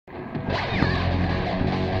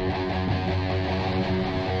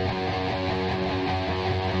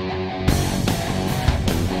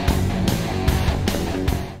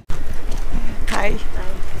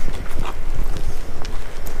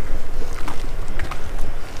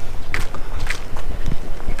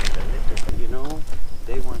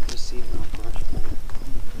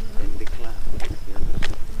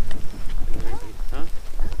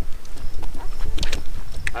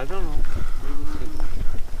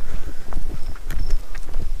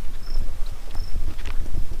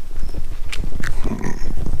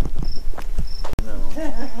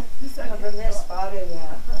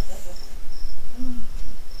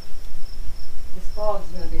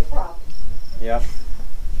Yep.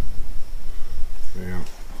 Yeah.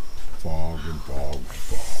 Fog and fog and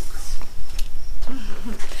fog.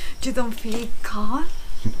 You don't feel cold?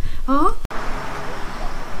 Huh?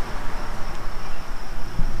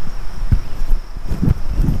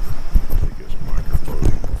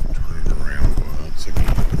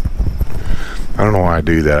 I don't know why I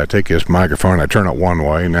do that. I take this microphone, I turn it one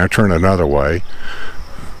way, and I turn it another way.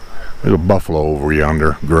 There's a buffalo over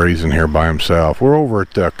yonder, grazing here by himself. We're over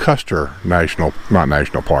at Custer National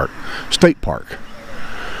Park, State Park.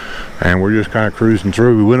 And we're just kind of cruising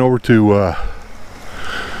through. We went over to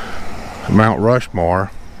Mount Rushmore,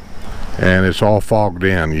 and it's all fogged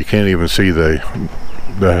in. You can't even see the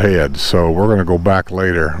head. So we're going to go back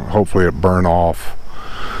later. Hopefully it burn off.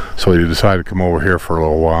 So we decided to come over here for a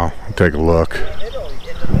little while and take a look.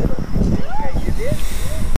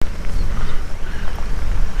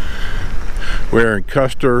 We're in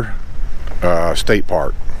Custer State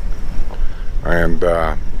Park, and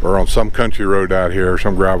we're on some country road out here,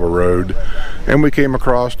 some gravel road, and we came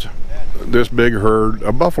across this big herd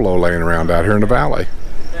of buffalo laying around out here in the valley.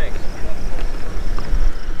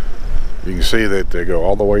 You can see that they go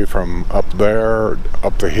all the way from up there,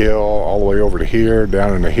 up the hill, all the way over to here,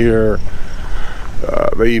 down into here.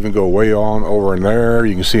 They even go way on over in there.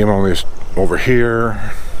 You can see them on this over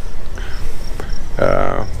here.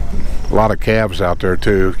 A lot of calves out there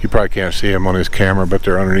too. You probably can't see them on this camera, but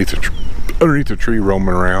they're underneath the tree roaming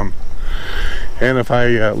around. And if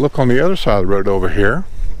I look on the other side of the road over here,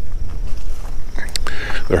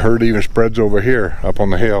 the herd even spreads over here up on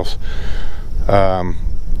the hills.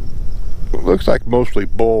 Looks like mostly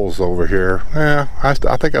bulls over here. I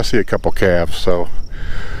think I see a couple calves. So,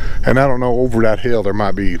 and I don't know, over that hill there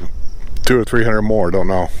might be 200 or 300 more. Don't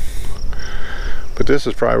know. But this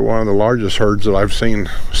is probably one of the largest herds that I've seen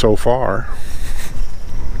so far.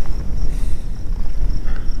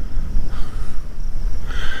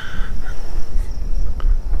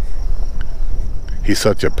 He's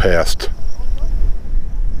such a pest.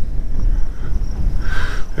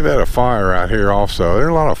 They've had a fire out here also. There are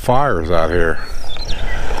a lot of fires out here.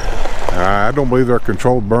 I don't believe they're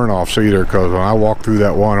controlled burn-offs either, because when I walked through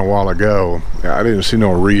that one a while ago, I didn't see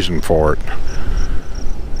no reason for it.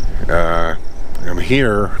 And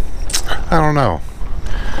here, I don't know.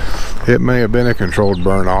 It may have been a controlled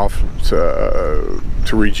burn-off to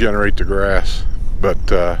regenerate the grass,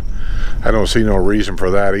 but I don't see no reason for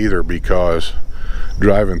that either, because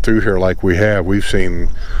driving through here like we have, we've seen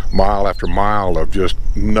mile after mile of just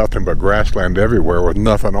nothing but grassland everywhere with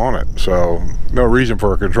nothing on it. So no reason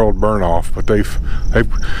for a controlled burn off, but they've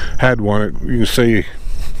had one. You can see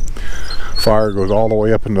fire goes all the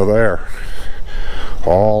way up into there,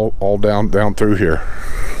 all down through here.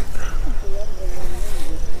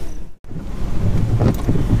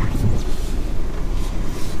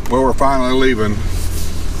 Well, we're finally leaving.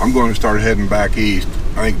 I'm going to start heading back east.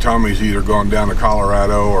 I think Tommy's either going down to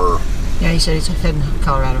Colorado or... Yeah, he said he's heading to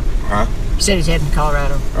Colorado. Huh? He said he's heading to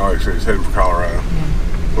Colorado. Oh, he said he's heading for Colorado.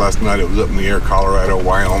 Yeah. Last night it was up in the air, Colorado,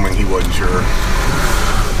 Wyoming, he wasn't sure.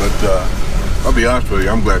 But I'll be honest with you,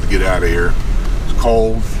 I'm glad to get out of here. It's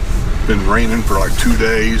cold, been raining for like 2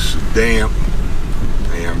 days, damp,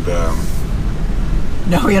 and...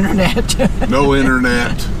 no internet. No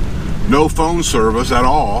internet, no phone service at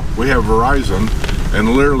all. We have Verizon.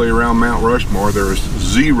 And literally around Mount Rushmore, there is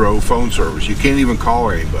zero phone service. You can't even call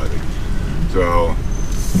anybody. So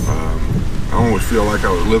I almost feel like I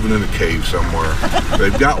was living in a cave somewhere.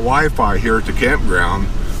 They've got Wi-Fi here at the campground,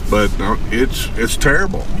 but it's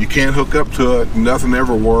terrible. You can't hook up to it. Nothing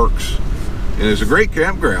ever works. And it's a great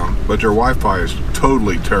campground, but their Wi-Fi is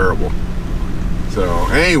totally terrible. So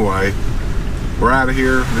anyway, we're out of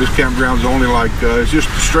here. This campground's only like, it's just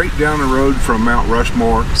straight down the road from Mount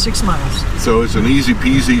Rushmore. 6 miles. So it's an easy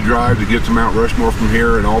peasy drive to get to Mount Rushmore from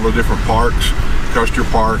here, and all the different parks, Custer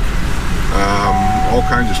Park, all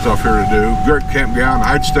kinds of stuff here to do. Great campground.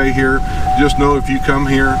 I'd stay here. Just know if you come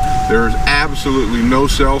here, there's absolutely no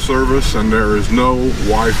cell service and there is no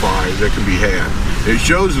Wi-Fi that can be had. It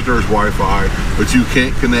shows that there's Wi-Fi, but you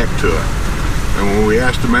can't connect to it. And when we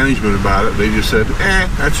asked the management about it, they just said,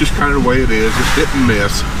 that's just kind of the way it is. It's hit and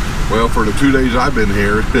miss. Well, for the 2 days I've been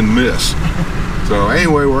here, it's been miss. So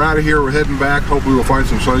anyway, we're out of here. We're heading back. Hopefully we'll find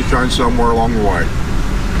some sunshine somewhere along the way.